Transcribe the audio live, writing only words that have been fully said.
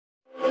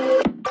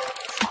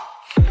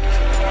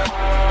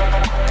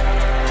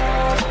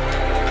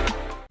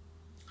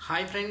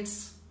Hi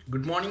friends,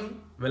 good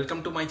morning.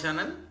 Welcome to my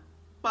channel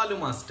BALU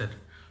Master.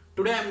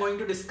 Today I am going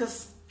to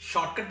discuss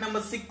shortcut number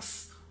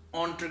 6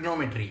 on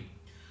trigonometry.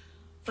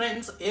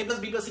 Friends, a plus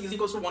b plus c is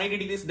equals to 180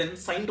 degrees, then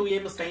sin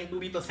 2a plus sin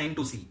 2b plus sin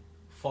 2c.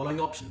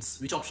 Following options.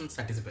 Which option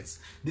satisfies?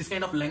 This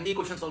kind of lengthy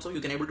questions also you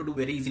can able to do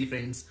very easily,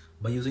 friends,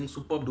 by using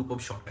superb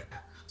duper shortcut.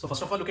 So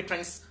first of all, look at,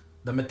 friends,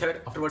 the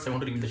method. Afterwards I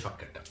want to reveal the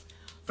shortcut.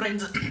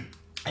 Friends,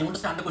 I want to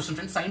start the question,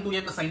 friends. Sin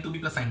 2a plus sin 2b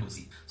plus sin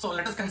 2c. So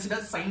let us consider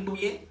sin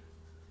 2a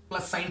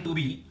plus sin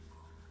 2b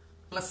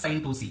plus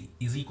sin 2c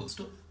is equals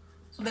to.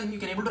 So then you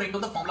can able to write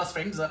down the formulas,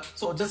 friends.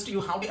 So just you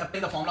have to apply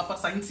the formula for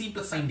sin c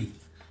plus sin d.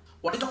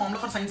 What is the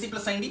formula for sin c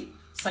plus sin d?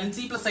 Sin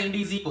c plus sin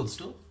d is equals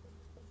to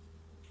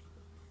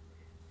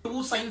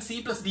 2 sin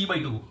c plus d by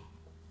 2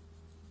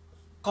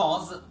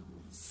 cos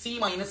c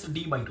minus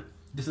d by 2.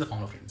 This is the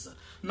formula, friends.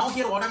 Now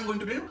here what I am going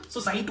to do, so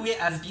sin 2a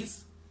as it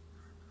is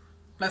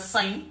plus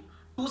sin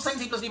 2 sin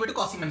c plus d by 2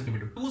 cos c minus d by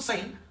 2. 2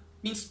 sin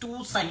means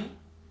 2 sin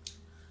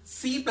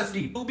c plus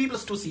d, 2b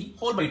plus 2c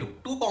whole by 2.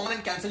 2 common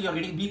and cancel, you are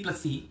getting b plus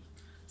c.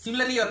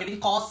 Similarly, you are getting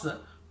cos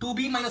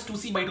 2b minus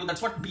 2c by 2,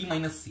 that's what b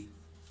minus c.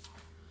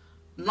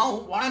 Now,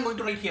 what I am going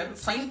to write here,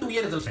 sin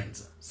 2a result,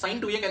 friends. Sin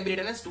 2a can be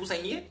written as 2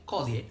 sin a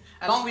cos a.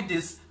 Along with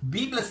this,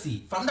 b plus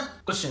c. From the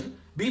question,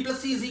 b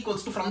plus c is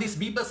equals to, from this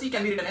b plus c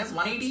can be written as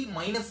 180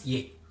 minus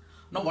a.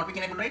 Now, what we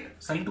can able to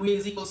write? Sin 2a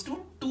is equals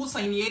to 2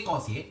 sin a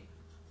cos a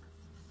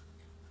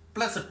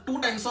plus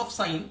 2 times of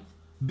sin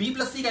b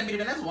plus c can be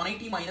written as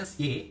 180 minus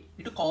a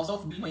into cos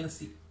of b minus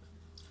c.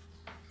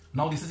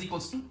 Now this is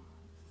equals to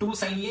 2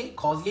 sin a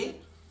cos a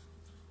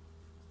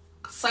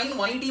sin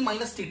 180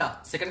 minus theta,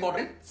 second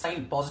quadrant,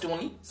 sin positive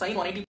only, sin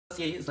 180 plus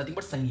a is nothing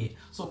but sin a.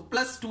 So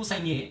plus 2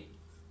 sin a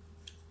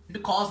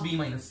into cos b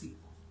minus c.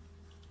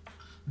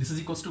 This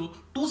is equals to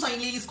 2 sin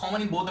a is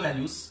common in both the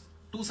values.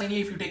 2 sin a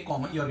if you take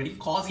common, you are getting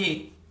cos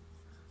a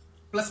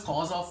plus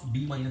cos of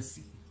b minus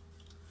c.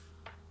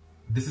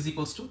 This is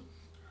equals to,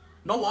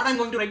 now what I am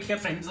going to write here,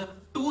 friends,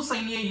 2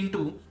 sin a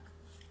into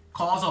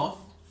cos of,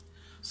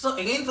 so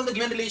again from the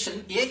given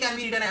relation, a can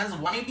be written as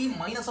 180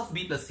 minus of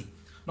b plus c.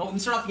 Now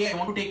instead of a, I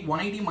want to take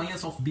 180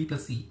 minus of b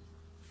plus c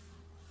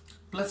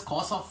plus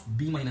cos of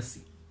b minus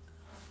c.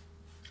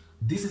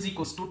 This is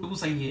equals to 2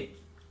 sin a.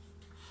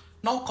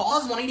 Now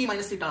cos 180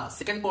 minus theta,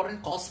 second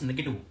quadrant, cos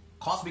negative.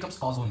 Cos becomes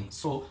cos only.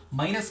 So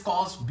minus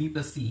cos b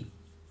plus c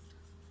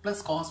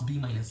plus cos b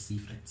minus c,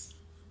 friends.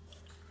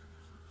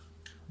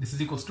 This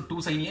is equals to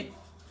 2 sin a.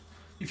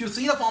 If you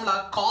see the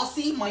formula, cos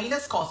c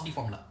minus cos d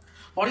formula.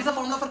 What is the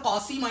formula for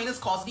cos c minus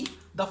cos d?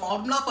 The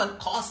formula for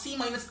cos c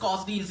minus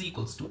cos d is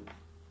equals to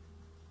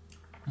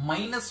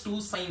minus 2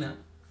 sin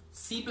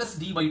c plus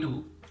d by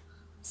 2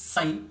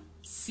 sin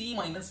c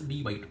minus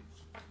d by 2.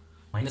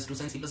 Minus 2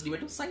 sin c plus d by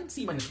 2 sin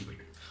c minus d by 2.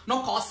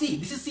 Now cos c,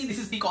 this is c, this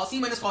is d. Cos c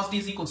minus cos d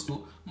is equals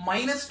to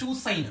minus 2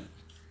 sin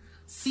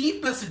c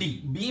plus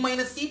d, b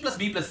minus c plus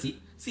b plus c.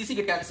 C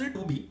get cancelled,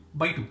 2b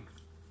by 2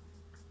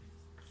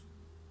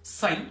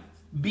 sin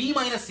b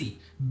minus c,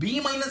 b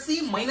minus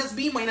c minus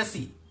b minus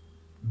c,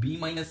 b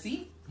minus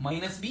c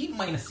minus b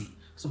minus c.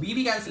 So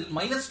b cancel,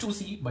 minus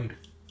 2c by 2.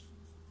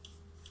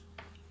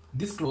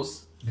 This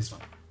close this one.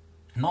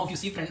 Now if you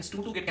see, friends,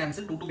 2 get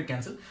cancelled, 2 get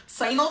cancelled.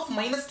 Sin of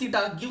minus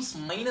theta gives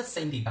minus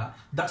sin theta.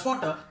 That's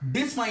what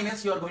this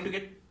minus you are going to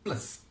get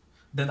plus.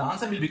 Then the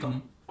answer will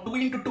become 2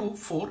 into 2,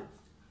 4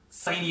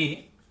 sin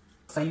a,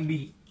 sin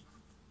b,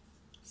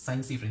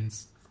 sin c,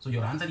 friends. So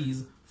your answer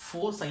is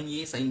 4 sin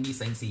a, sin b,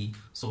 sin c.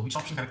 So which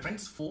option correct,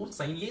 friends? 4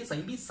 sin a,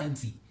 sin b, sin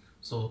c.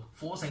 So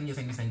 4 sin a,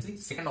 sin b, sin c.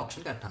 Second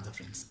option correct answer,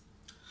 friends.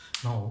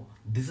 Now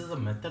this is a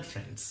method,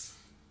 friends.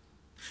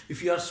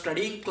 If you are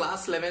studying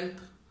class 11th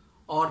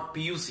or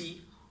PUC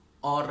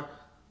or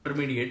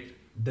intermediate,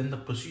 then the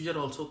procedure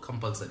also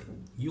compulsory.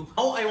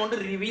 How I want to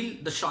reveal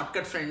the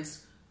shortcut,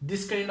 friends.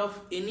 This kind of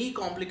any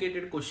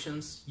complicated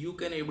questions you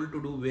can able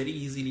to do very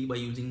easily by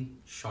using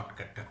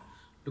shortcut.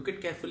 Look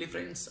at carefully,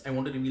 friends. I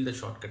want to reveal the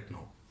shortcut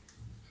now.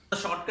 The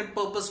shortcut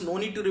purpose, no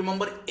need to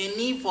remember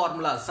any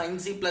formula. Sin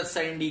c plus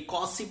sin d,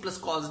 cos c plus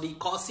cos d,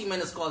 cos c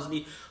minus cos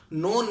d.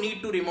 No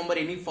need to remember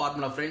any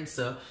formula, friends.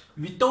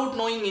 Without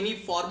knowing any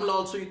formula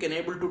also you can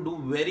able to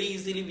do very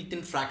easily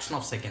within fraction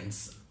of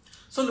seconds.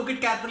 So look at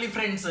carefully,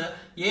 friends. A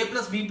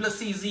plus b plus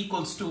c is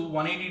equals to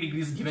 180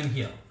 degrees given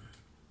here.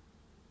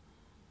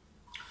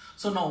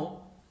 So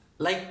now,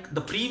 like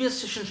the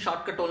previous session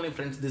shortcut only,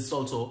 friends, this is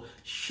also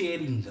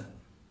sharing.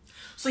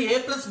 So a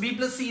plus b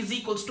plus c is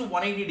equals to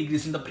 180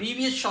 degrees. In the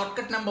previous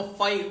shortcut number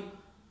 5,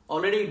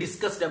 already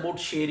discussed about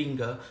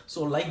sharing.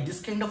 So like this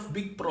kind of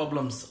big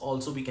problems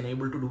also we can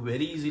able to do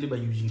very easily by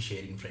using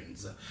sharing,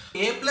 friends.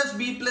 A plus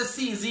b plus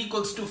c is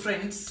equals to,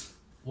 friends,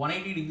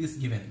 180 degrees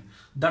given.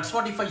 That's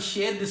what if I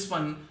share this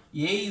one, a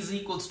is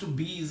equals to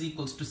b is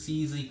equals to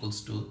c is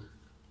equals to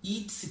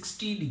each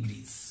 60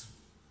 degrees.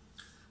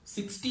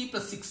 60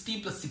 plus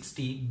 60 plus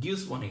 60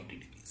 gives 180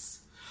 degrees.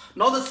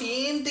 Now the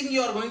same thing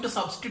you are going to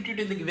substitute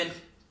in the given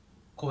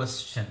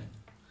question.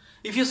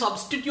 If you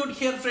substitute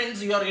here,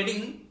 friends, you are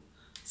getting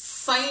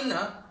sin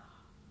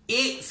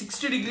a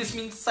 60 degrees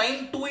means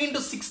sin 2 into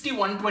 60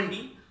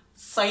 120,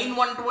 Sine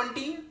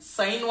 120,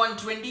 sine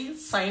 120,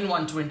 sine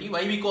 120.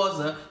 Why? Because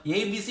A,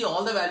 B, C,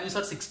 all the values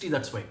are 60.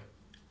 That's why.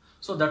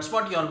 So that's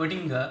what you are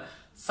getting.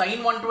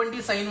 Sine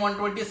 120, sine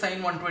 120,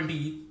 sine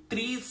 120.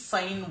 3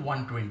 sine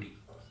 120.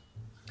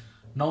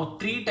 Now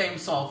 3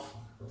 times of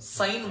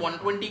sine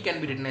 120 can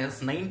be written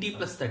as 90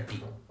 plus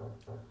 30.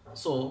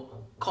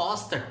 So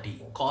cos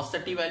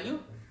 30 value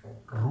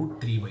root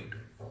 3 by 2.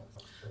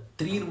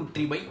 3 root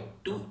 3 by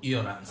 2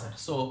 your answer.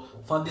 So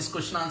for this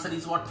question answer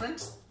is what,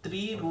 friends?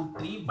 3 root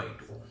 3 by 2.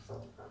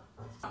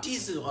 What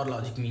is our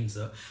logic means?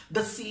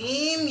 The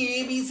same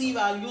ABC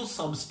value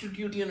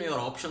substitute in your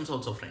options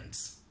also,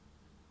 friends.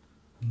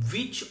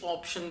 Which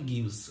option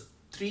gives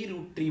 3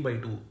 root 3 by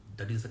 2?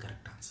 That is the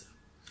correct answer.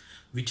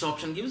 Which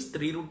option gives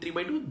 3 root 3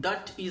 by 2?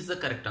 That is the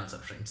correct answer,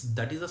 friends.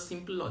 That is a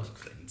simple logic,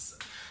 friends.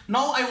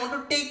 Now I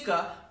want to take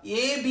A,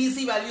 B,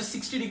 C value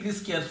 60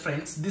 degrees here,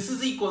 friends. This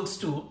is equals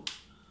to,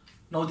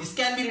 now this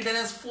can be written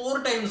as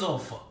 4 times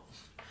of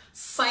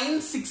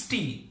sine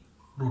 60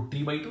 root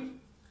 3 by 2,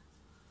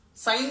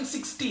 sine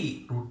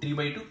 60 root 3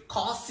 by 2,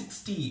 cos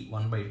 60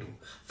 1 by 2.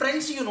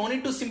 Friends, you no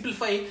need to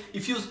simplify.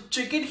 If you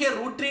check it here,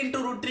 root 3 into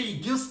root 3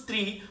 gives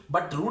 3,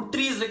 but root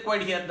 3 is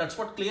required here. That's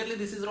what clearly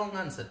this is wrong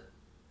answer.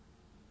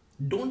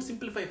 Don't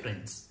simplify,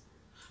 friends.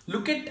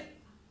 Look at,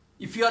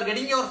 if you are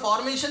getting your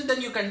formation,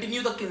 then you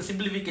continue the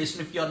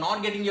simplification. If you are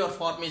not getting your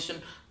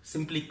formation,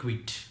 simply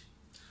quit.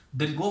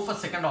 Then go for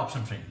second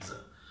option, friends.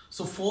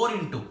 So 4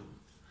 into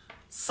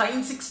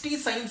sine 60,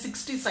 sine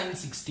 60, sine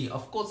 60.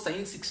 Of course,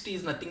 sine 60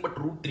 is nothing but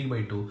root 3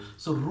 by 2.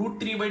 So root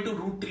 3 by 2,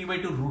 root 3 by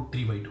 2, root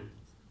 3 by 2.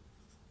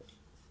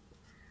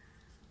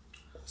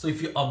 So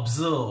if you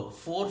observe,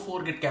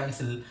 4 get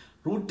cancelled.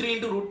 Root 3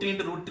 into root 3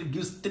 into root 3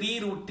 gives 3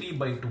 root 3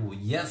 by 2.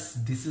 Yes,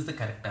 this is the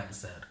correct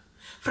answer.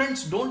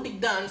 Friends, don't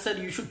take the answer.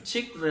 You should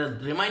check the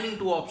remaining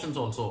 2 options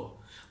also.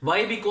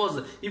 Why?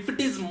 Because if it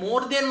is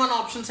more than one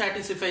option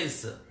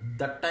satisfies,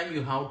 that time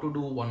you have to do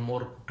one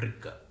more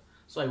trick.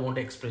 So I want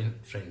to explain,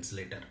 friends,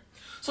 later.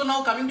 So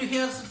now coming to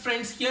here,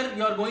 friends, here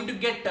you are going to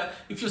get,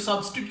 if you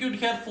substitute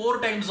here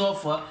 4 times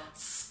of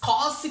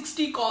cos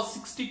 60, cos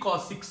 60,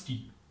 cos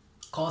 60.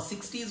 Cos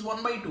 60 is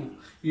 1 by 2.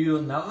 You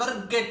will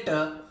never get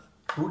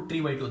root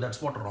 3 by 2.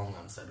 That's what wrong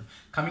answer.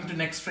 Coming to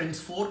next, friends,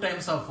 4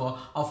 times of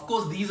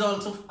course these are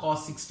also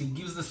cos 60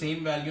 gives the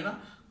same value, na?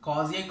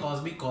 Cos A,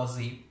 cos B, cos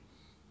A.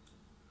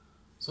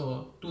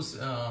 So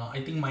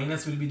I think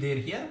minus will be there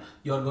here.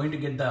 You are going to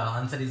get the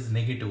answer is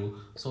negative.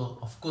 So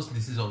of course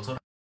this is also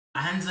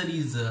answer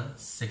is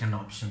second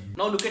option.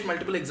 Now look at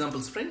multiple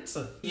examples, friends.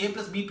 A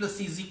plus B plus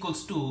C is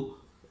equals to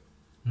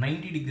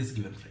 90 degrees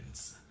given,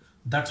 friends.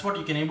 That's what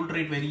you can able to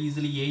write very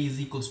easily. A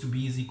is equals to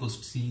B is equals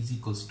to C is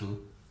equals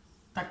to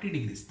 30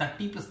 degrees.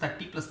 30 plus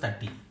 30 plus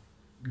 30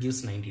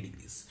 gives 90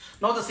 degrees.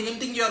 Now the same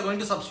thing you are going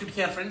to substitute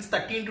here, friends.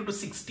 30 into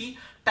 60,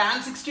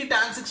 tan 60,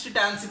 tan 60,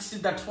 tan 60.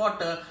 That's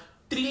what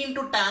 3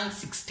 into tan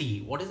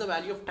 60. What is the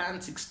value of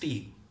tan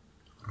 60?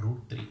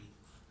 Root 3.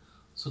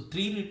 So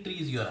 3 root 3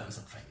 is your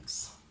answer,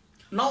 friends.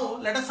 Now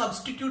let us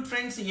substitute,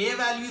 friends. A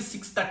value is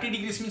 30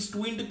 degrees means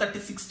 2 into 30,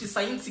 60,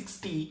 sine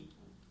 60.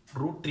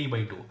 Root 3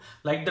 by 2.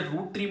 Like that,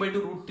 root 3 by 2,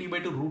 root 3 by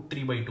 2, root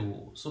 3 by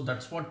 2. So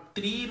that's what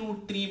 3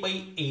 root 3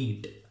 by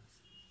 8.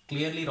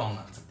 Clearly wrong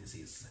answer this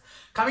is.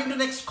 Coming to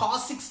next,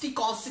 cos 60,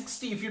 cos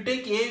 60. If you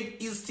take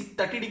A is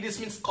 30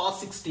 degrees means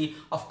cos 60.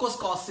 Of course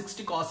cos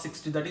 60, cos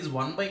 60. That is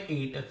 1 by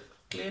 8.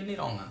 Clearly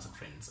wrong answer,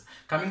 friends.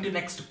 Coming to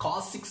next,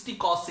 cos 60,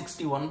 cos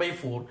 60, 1 by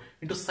 4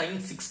 into sine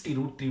 60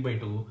 root 3 by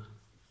 2.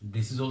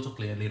 This is also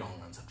clearly wrong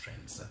answer,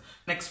 friends.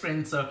 Next,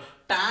 friends,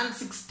 tan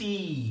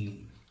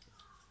 60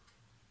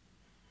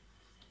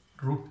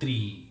 root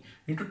 3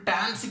 into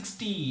tan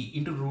 60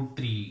 into root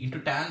 3 into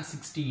tan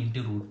 60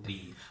 into root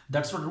 3.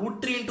 That's what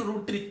root 3 into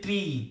root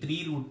 3,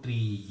 3 root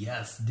 3.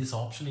 Yes, this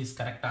option is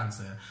correct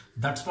answer.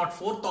 That's what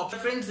fourth option,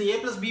 friends. A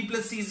plus B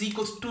plus C is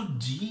equals to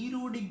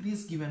 0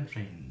 degrees given,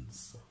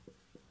 friends.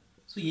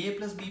 So A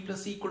plus B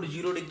plus C equal to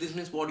 0 degrees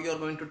means what you are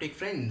going to take,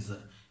 friends?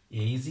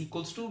 A is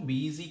equals to,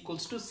 B is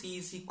equals to, C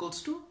is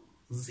equals to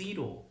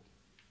 0.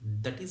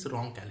 That is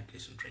wrong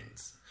calculation,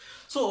 friends.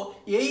 So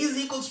A is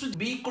equals to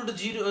B equal to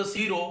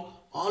 0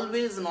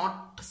 always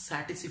not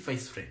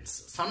satisfies, friends.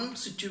 Some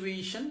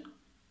situation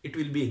it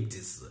will be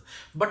exists,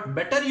 but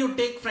better you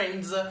take,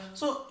 friends.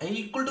 So A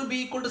equal to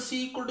B equal to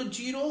C equal to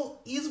 0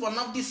 is one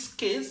of this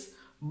case,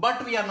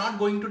 but we are not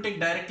going to take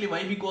directly.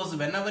 Why? Because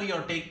whenever you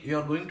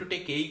are going to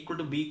take A equal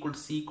to B equal to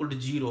C equal to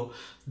 0,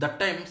 that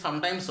time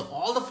sometimes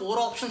all the 4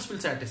 options will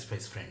satisfy,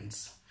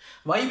 friends.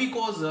 Why?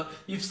 Because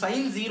if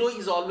sine 0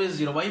 is always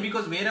 0. Why?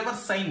 Because wherever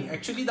sine,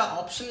 actually the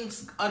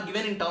options are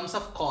given in terms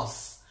of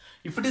cos.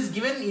 If it is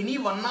given any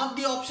one of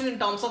the option in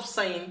terms of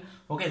sine,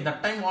 okay,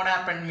 that time what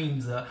happened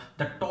means the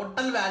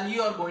total value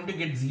you are going to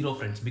get 0,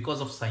 friends,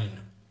 because of sine.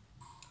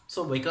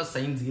 So because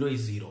sine 0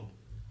 is 0.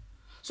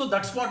 So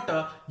that's what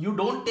you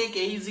don't take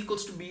A is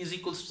equals to B is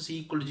equals to C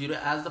equal to 0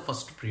 as the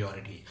first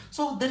priority.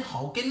 So then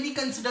how can we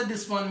consider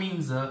this one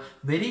means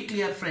very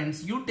clear,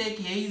 friends. You take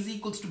A is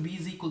equals to B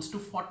is equals to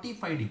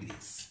 45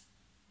 degrees.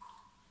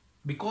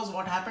 Because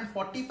what happened,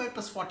 45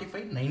 plus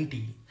 45,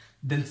 90.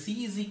 Then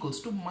C is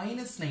equals to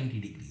minus 90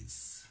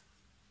 degrees.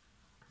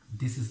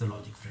 This is the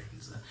logic,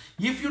 friends.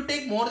 If you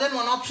take more than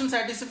one option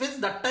satisfies,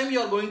 that time you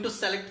are going to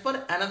select for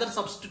another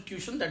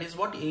substitution. That is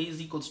what A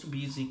is equals to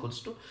B is equals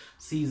to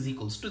C is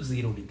equals to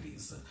 0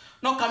 degrees.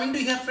 Now coming to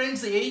here,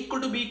 friends, A equal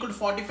to B equal to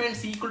 45 and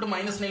C equal to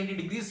minus 90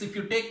 degrees. If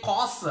you take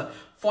cos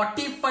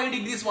 45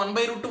 degrees 1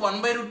 by root 2,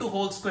 1 by root 2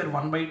 whole square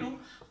 1 by 2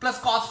 plus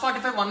cos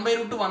 45 1 by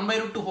root 2, 1 by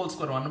root 2 whole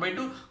square 1 by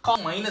 2,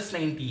 cos minus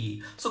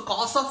 90. So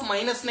cos of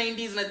minus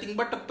 90 is nothing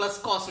but plus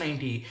cos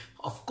 90.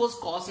 Of course,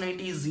 cos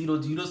 90 is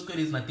 0. 0 square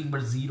is nothing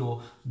but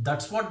 0.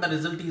 That's what the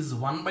result is.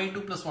 1 by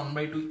 2 plus 1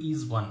 by 2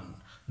 is 1.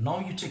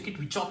 Now you check it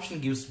which option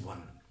gives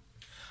 1.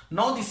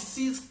 Now this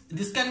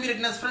can be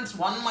written as, friends,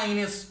 1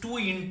 minus 2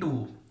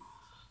 into.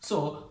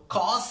 So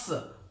cos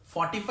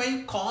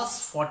 45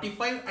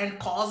 and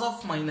cos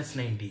of minus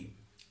 90.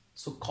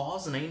 So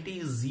cos 90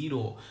 is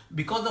 0.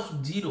 Because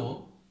of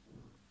 0,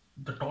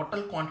 the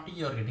total quantity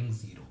you are getting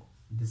 0.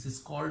 This is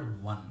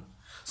called 1.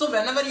 So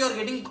whenever you are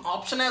getting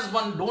option as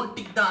 1, don't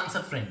tick the answer,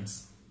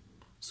 friends.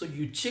 So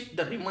you check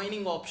the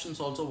remaining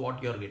options also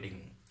what you are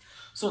getting.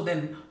 So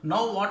then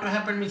now what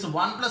happened means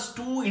 1 plus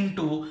 2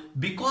 into,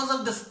 because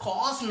of this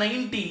cos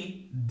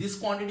 90, this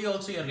quantity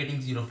also you are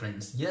getting 0,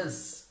 friends.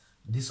 Yes,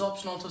 this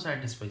option also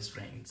satisfies,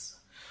 friends.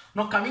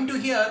 Now coming to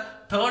here,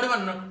 third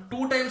one,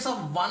 2 times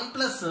of 1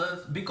 plus,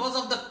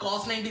 because of the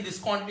cos 90, this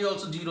quantity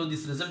also 0,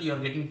 this result you are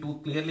getting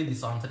 2. Clearly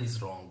this answer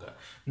is wrong.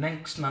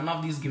 Next, none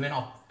of these given,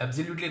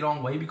 absolutely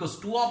wrong. Why? Because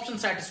 2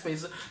 options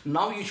satisfies.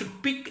 Now you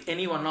should pick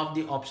any one of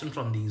the option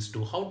from these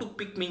 2. How to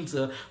pick means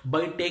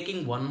by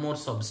taking one more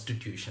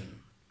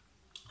substitution.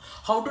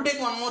 How to take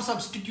one more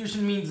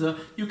substitution means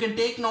you can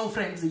take now,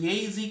 friends, A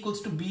is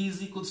equals to B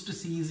is equals to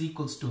C is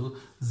equals to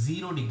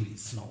 0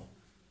 degrees now.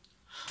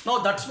 Now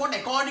that's what,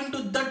 according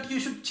to that you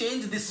should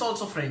change this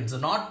also, friends.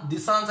 Not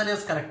this answer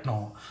is correct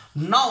now.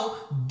 Now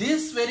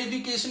this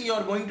verification you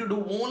are going to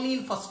do only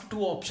in first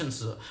 2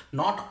 options,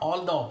 not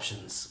all the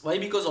options. Why?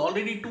 Because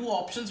already 2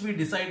 options we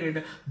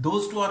decided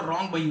those 2 are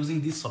wrong by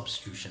using this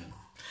substitution.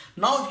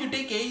 Now if you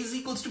take A is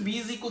equals to B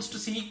is equals to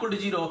C equal to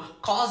 0,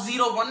 cos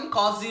 0 1,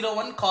 cos 0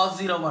 1, cos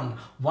 0 1,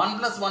 1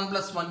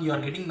 plus 1, you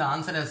are getting the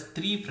answer as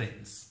 3,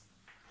 friends.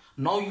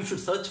 Now you should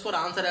search for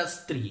answer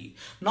as 3.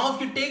 Now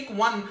if you take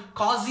 1,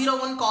 cos 0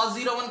 1, cos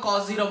 0 1,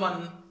 cos 0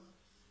 1,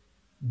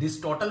 this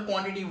total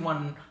quantity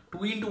 1,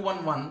 2 into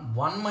 1, 1,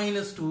 1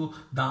 minus 2,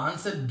 the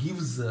answer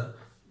gives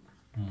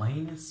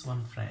minus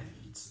 1,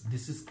 friends.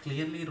 This is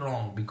clearly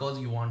wrong because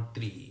you want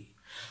 3.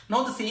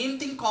 Now the same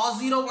thing, cos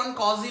 0 1,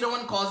 cos 0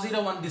 1, cos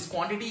 0 1, this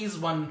quantity is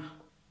 1.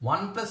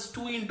 1 plus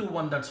 2 into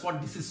 1, that's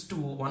what this is 2.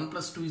 1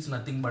 plus 2 is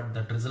nothing but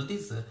that result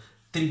is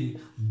 3.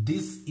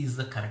 This is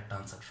the correct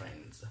answer,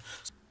 friends.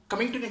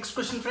 Coming to next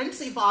question,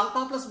 friends, if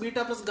alpha plus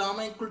beta plus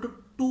gamma equal to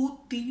 2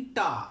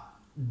 theta,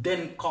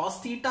 then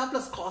cos theta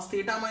plus cos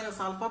theta minus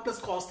alpha plus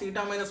cos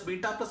theta minus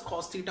beta plus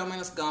cos theta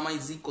minus gamma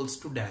is equals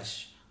to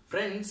dash.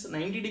 Friends,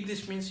 90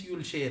 degrees means you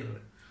will share.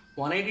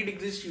 180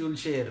 degrees you will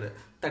share.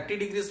 30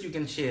 degrees you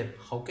can share.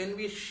 How can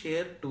we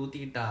share 2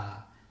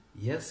 theta?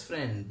 Yes,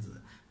 friends.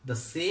 The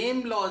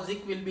same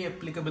logic will be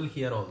applicable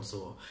here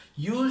also.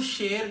 You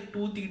share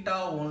 2 theta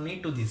only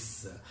to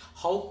this.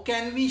 How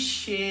can we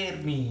share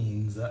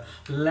means?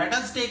 Let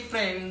us take,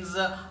 friends,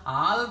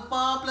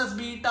 alpha plus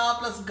beta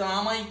plus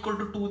gamma equal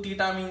to 2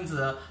 theta means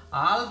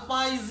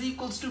alpha is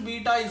equals to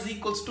beta is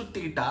equals to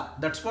theta.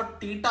 That's what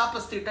theta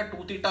plus theta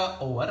 2 theta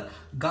over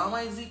gamma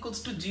is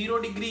equals to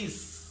 0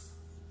 degrees.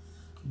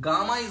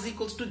 Gamma is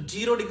equals to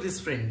 0 degrees,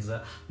 friends.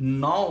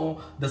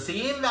 Now the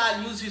same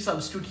values you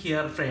substitute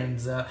here,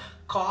 friends.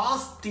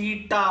 Cos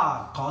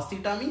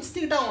theta means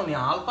theta only.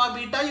 Alpha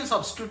beta you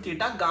substitute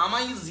theta. Gamma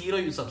is 0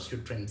 you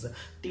substitute, friends.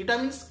 Theta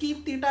means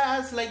keep theta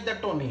as like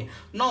that only.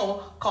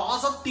 Now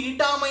cos of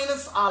theta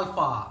minus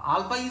alpha.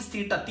 Alpha is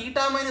theta.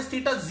 Theta minus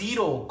theta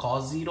 0.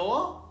 Cos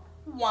 0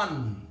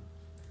 1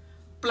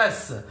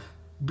 plus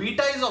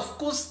beta is of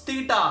course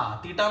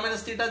theta. Theta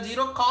minus theta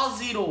 0. Cos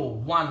 0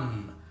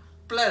 1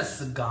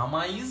 plus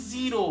gamma is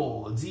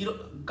 0.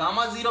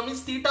 Gamma 0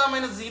 means theta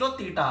minus 0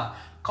 theta.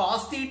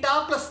 Cos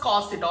theta plus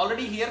cos theta.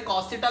 Already here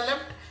cos theta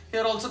left.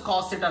 Here also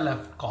cos theta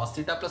left. Cos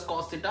theta plus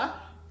cos theta.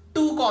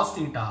 2 cos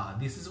theta.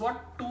 This is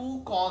what?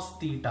 2 cos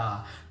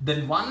theta.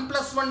 Then 1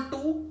 plus 1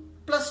 2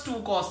 plus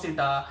 2 cos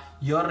theta.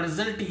 Your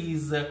result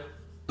is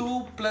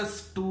 2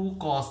 plus 2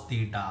 cos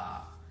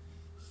theta.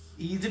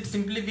 Is it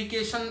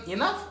simplification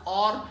enough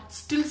or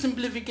still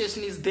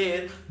simplification is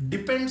there?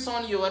 Depends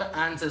on your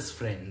answers,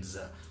 friends.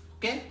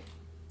 Okay.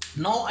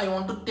 Now I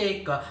want to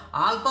take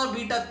alpha,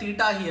 beta,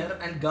 theta here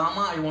and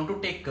gamma I want to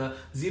take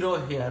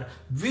 0 here.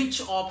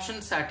 Which option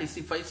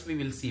satisfies we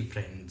will see,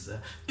 friends.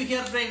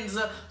 Here, friends,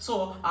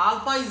 so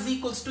alpha is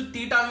equals to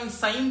theta means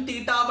sin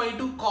theta by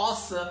 2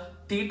 cos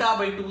theta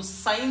by 2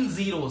 sin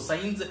 0.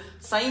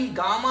 Sin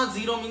gamma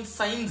 0 means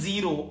sin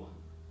 0.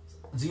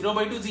 0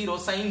 by 2 0.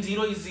 Sin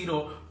 0 is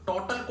 0.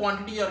 Total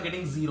quantity you are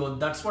getting 0.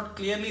 That's what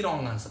clearly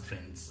wrong answer,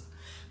 friends.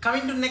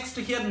 Coming to next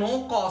here,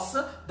 no cos,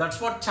 that's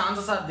what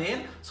chances are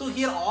there. So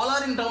here all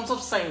are in terms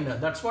of sign,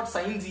 that's what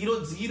sin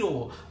 0,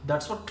 0.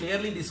 That's what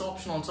clearly this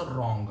option also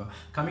wrong.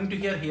 Coming to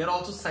here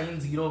also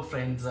sin 0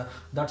 friends.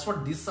 That's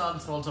what this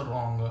answer also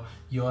wrong.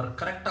 Your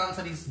correct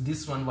answer is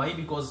this one. Why?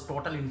 Because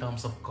total in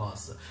terms of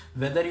cos.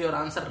 Whether your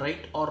answer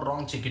right or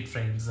wrong, check it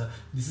friends.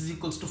 This is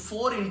equals to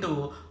 4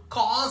 into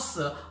cos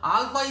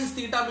alpha is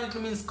theta by 2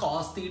 means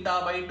cos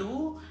theta by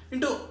 2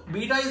 into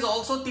beta is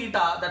also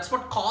theta, that's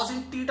what cos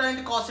in theta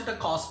into cos theta,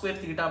 cos square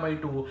theta by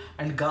 2,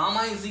 and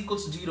gamma is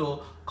equals to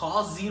 0,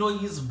 cos 0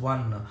 is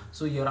 1.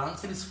 So your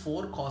answer is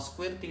 4 cos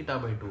square theta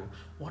by 2.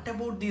 What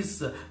about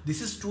this?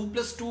 This is 2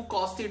 plus 2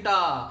 cos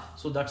theta.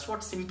 So that's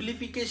what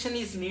simplification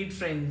is need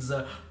friends.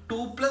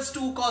 2 plus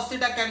 2 cos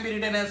theta can be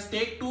written as,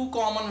 take 2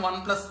 common,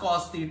 1 plus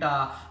cos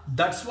theta.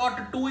 That's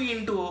what 2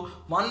 into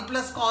 1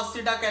 plus cos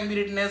theta can be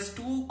written as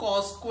 2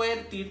 cos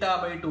square theta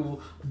by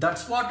 2.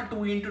 That's what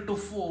 2 into 2,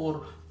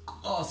 4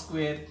 cos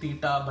square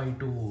theta by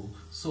 2.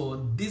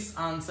 So this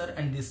answer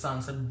and this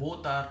answer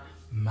both are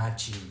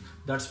matching.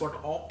 That's what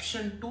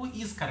option 2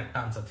 is correct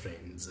answer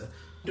friends.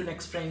 To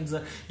next friends,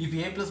 if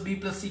a plus b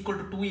plus c equal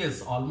to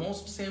 2s,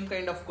 almost same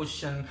kind of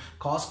question.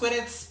 Cos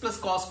square s plus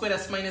cos square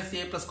s minus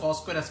a plus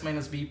cos square s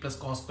minus b plus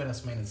cos square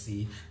s minus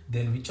c,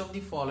 then which of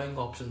the following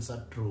options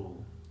are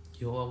true?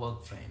 Your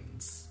work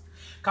friends.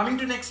 Coming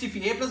to next, if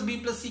a plus b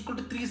plus c equal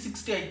to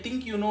 360, I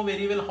think you know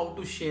very well how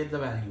to share the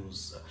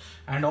values.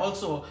 And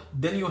also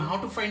then you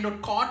have to find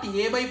out cot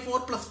a by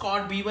 4 plus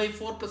cot b by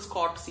 4 plus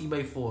cot c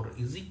by 4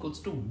 is equals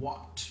to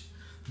what?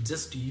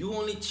 Just you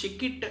only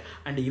check it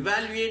and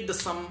evaluate the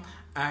sum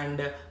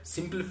and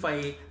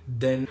simplify,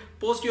 then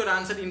post your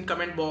answer in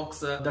comment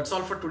box. That's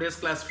all for today's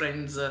class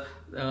friends.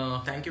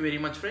 Thank you very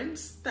much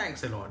friends.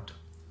 Thanks a lot.